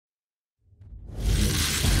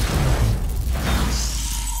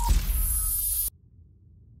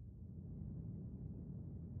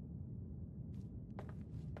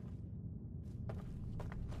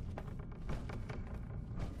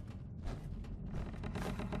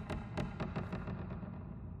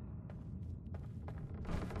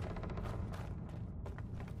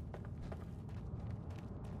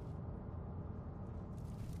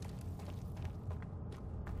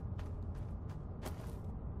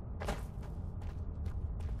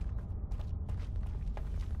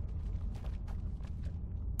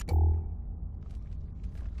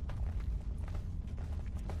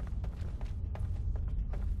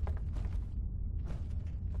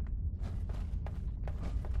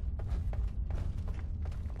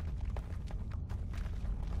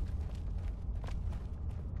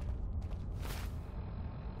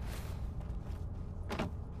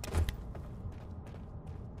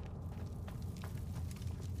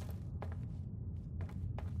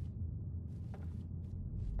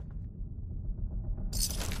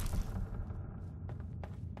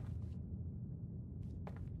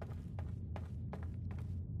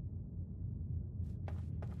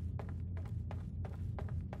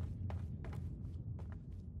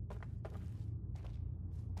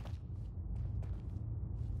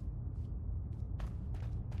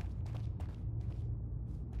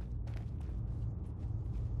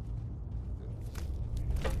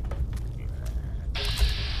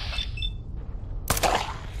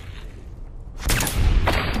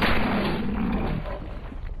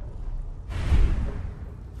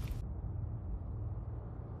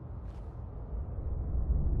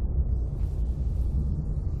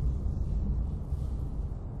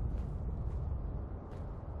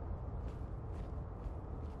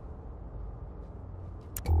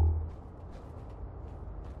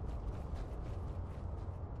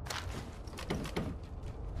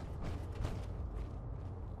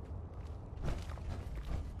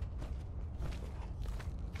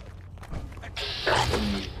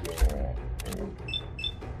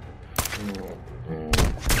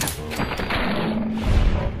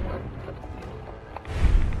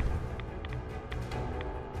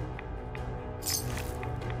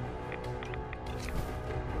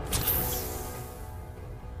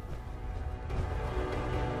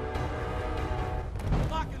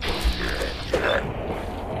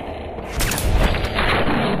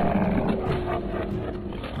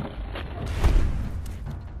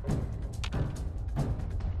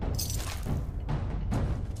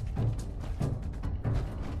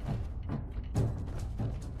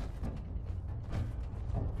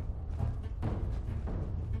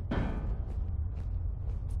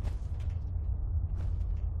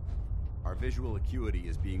visual acuity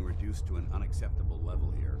is being reduced to an unacceptable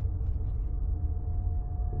level here.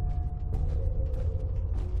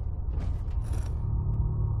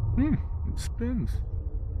 It spins.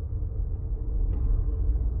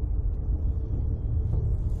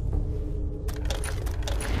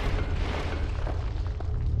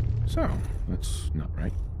 So, that's not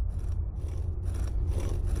right.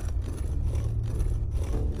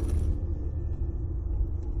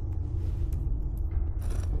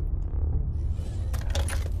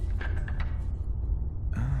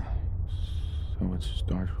 So it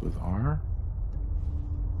starts with R?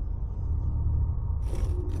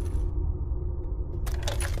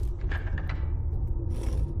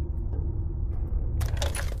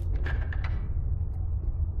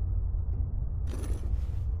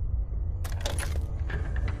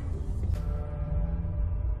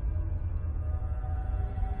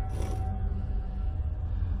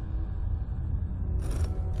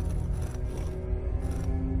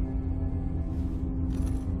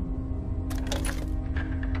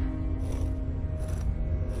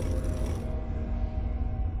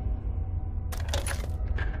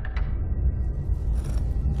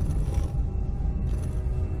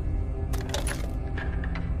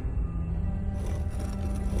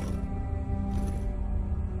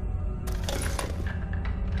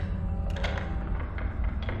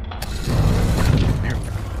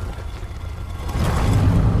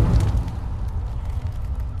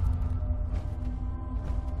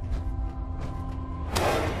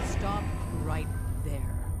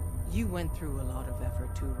 You went through a lot of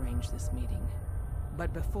effort to arrange this meeting.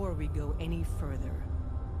 But before we go any further,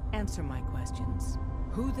 answer my questions.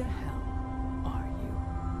 Who the hell are you?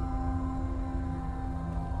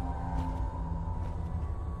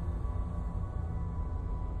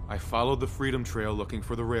 I followed the Freedom Trail looking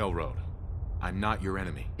for the railroad. I'm not your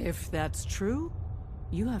enemy. If that's true,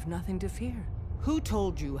 you have nothing to fear. Who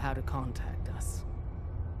told you how to contact us?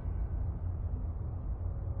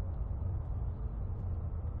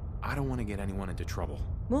 I don't want to get anyone into trouble.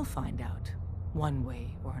 We'll find out, one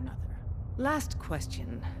way or another. Last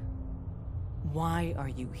question. Why are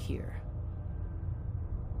you here?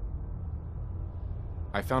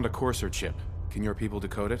 I found a courser chip. Can your people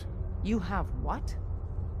decode it? You have what?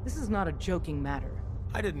 This is not a joking matter.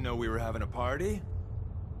 I didn't know we were having a party.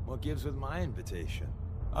 What gives with my invitation?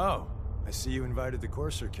 Oh, I see you invited the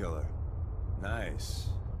courser killer. Nice.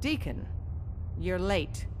 Deacon, you're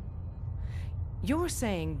late. You're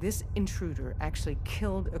saying this intruder actually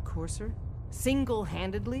killed a courser?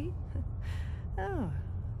 Single-handedly? Oh,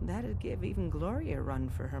 that'd give even Gloria a run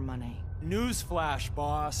for her money. Newsflash,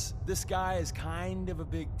 boss. This guy is kind of a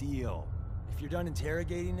big deal. If you're done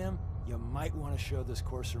interrogating him, you might want to show this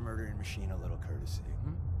courser murdering machine a little courtesy.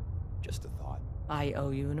 Just a thought. I owe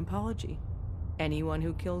you an apology. Anyone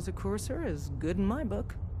who kills a courser is good in my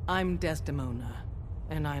book. I'm Desdemona,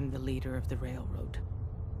 and I'm the leader of the railroad.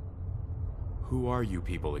 Who are you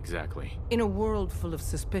people exactly? In a world full of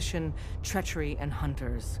suspicion, treachery, and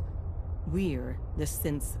hunters, we're the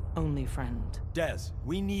synth's only friend. Des,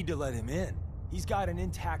 we need to let him in. He's got an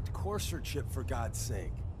intact courser chip, for God's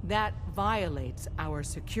sake. That violates our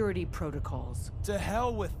security protocols. To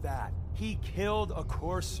hell with that. He killed a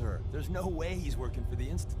courser. There's no way he's working for the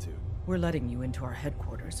Institute. We're letting you into our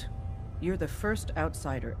headquarters. You're the first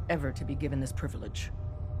outsider ever to be given this privilege.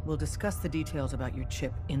 We'll discuss the details about your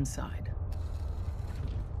chip inside.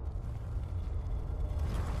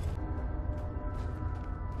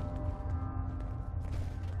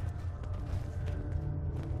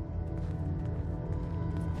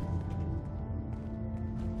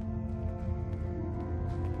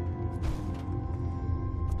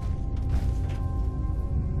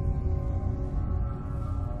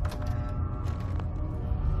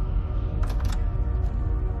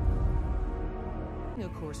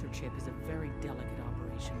 A courser chip is a very delicate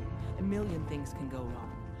operation. A million things can go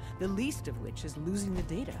wrong, the least of which is losing the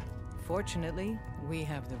data. Fortunately, we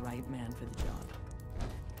have the right man for the job.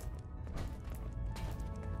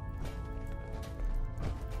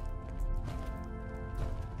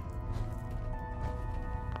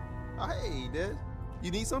 Oh, hey, Des.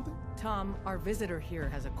 You need something? Tom, our visitor here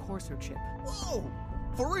has a courser chip. Whoa!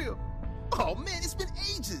 For real? Oh, man, it's been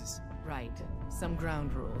ages! Right. Some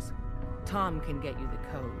ground rules. Tom can get you the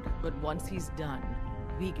code, but once he's done,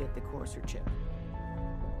 we get the courser chip.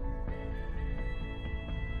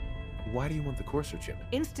 Why do you want the courser chip?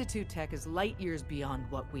 Institute tech is light years beyond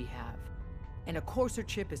what we have, and a courser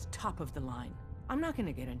chip is top of the line. I'm not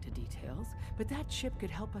gonna get into details, but that chip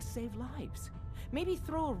could help us save lives. Maybe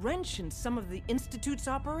throw a wrench in some of the Institute's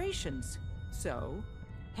operations. So,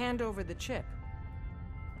 hand over the chip.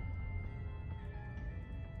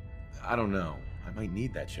 I don't know. I might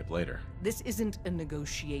need that chip later. This isn't a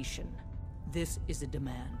negotiation. This is a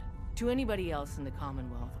demand. To anybody else in the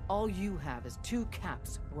Commonwealth, all you have is 2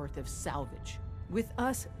 caps worth of salvage. With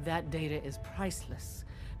us, that data is priceless.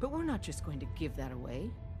 But we're not just going to give that away.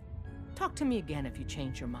 Talk to me again if you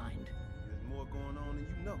change your mind. There's more going on than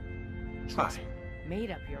you know. Hi. Made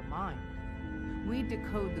up your mind. We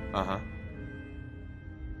decode the... Uh-huh.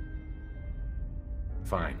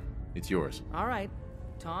 Fine. It's yours. All right.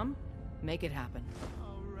 Tom, make it happen.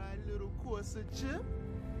 All right, little Corsa chip.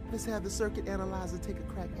 Let's have the circuit analyzer take a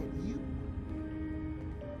crack at you.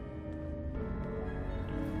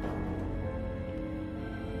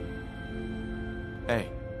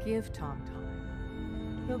 Hey. Give Tom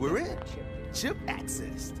time. He'll We're get in. that chip. Chip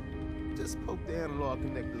accessed. Just poke the analog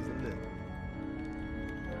connectors a little.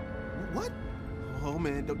 What? Oh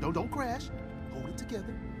man, don't crash. Hold it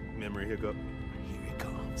together. Memory hiccup. Here it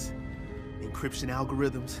comes. Encryption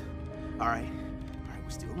algorithms. All right, we're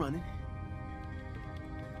still running.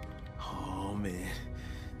 Oh man,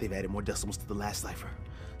 they've added more decimals to the last cipher.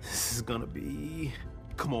 This is gonna be...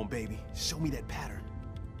 Come on, baby, show me that pattern.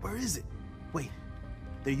 Where is it? Wait,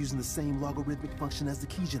 they're using the same logarithmic function as the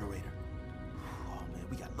key generator. Oh man,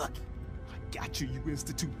 we got lucky. I got you, you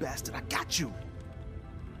institute bastard, I got you.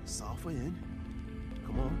 Solve for in.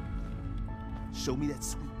 Come on. Show me that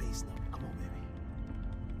sweet bass number. Come on,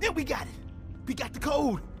 baby. Then we got it. We got the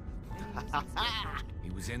code. He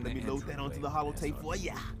was in Let me load that onto the holotape for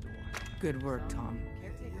ya. Good work, Tom.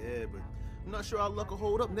 Yeah, but I'm not sure our luck will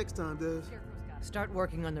hold up next time, Des. Start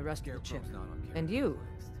working on the rest of the chip. And you,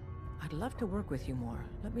 I'd love to work with you more.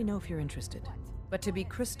 Let me know if you're interested. But to be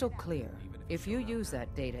crystal clear, if you use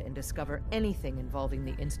that data and discover anything involving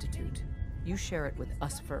the Institute, you share it with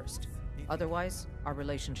us first. Otherwise, our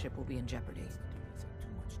relationship will be in jeopardy.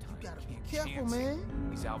 You gotta be careful, man.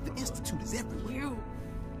 He's out The for Institute is everywhere.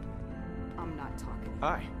 I'm not talking.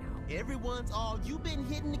 Hi. Everyone's all, you've been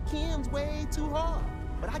hitting the chems way too hard.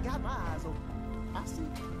 But I got my eyes open. I see.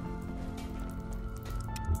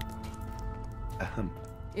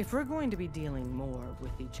 If we're going to be dealing more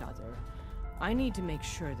with each other, I need to make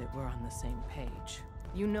sure that we're on the same page.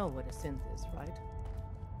 You know what a synth is, right?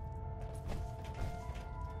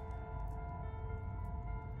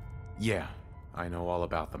 Yeah, I know all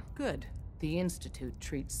about them. Good. The Institute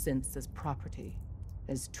treats synths as property,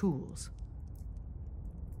 as tools.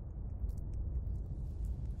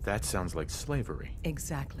 That sounds like slavery.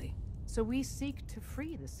 Exactly. So we seek to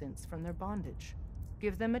free the synths from their bondage.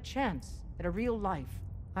 Give them a chance at a real life.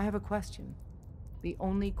 I have a question. The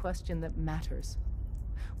only question that matters.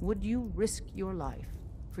 Would you risk your life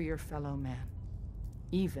for your fellow man?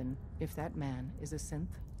 Even if that man is a synth?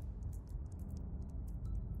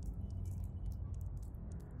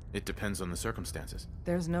 It depends on the circumstances.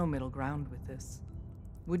 There's no middle ground with this.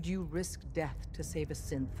 Would you risk death to save a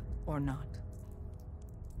synth or not?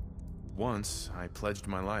 Once, I pledged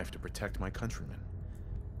my life to protect my countrymen.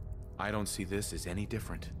 I don't see this as any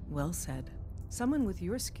different. Well said. Someone with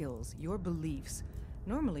your skills, your beliefs.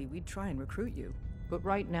 Normally, we'd try and recruit you. But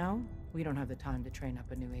right now, we don't have the time to train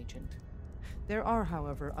up a new agent. There are,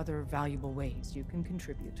 however, other valuable ways you can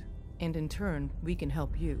contribute. And in turn, we can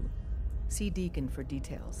help you. See Deacon for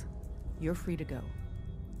details. You're free to go.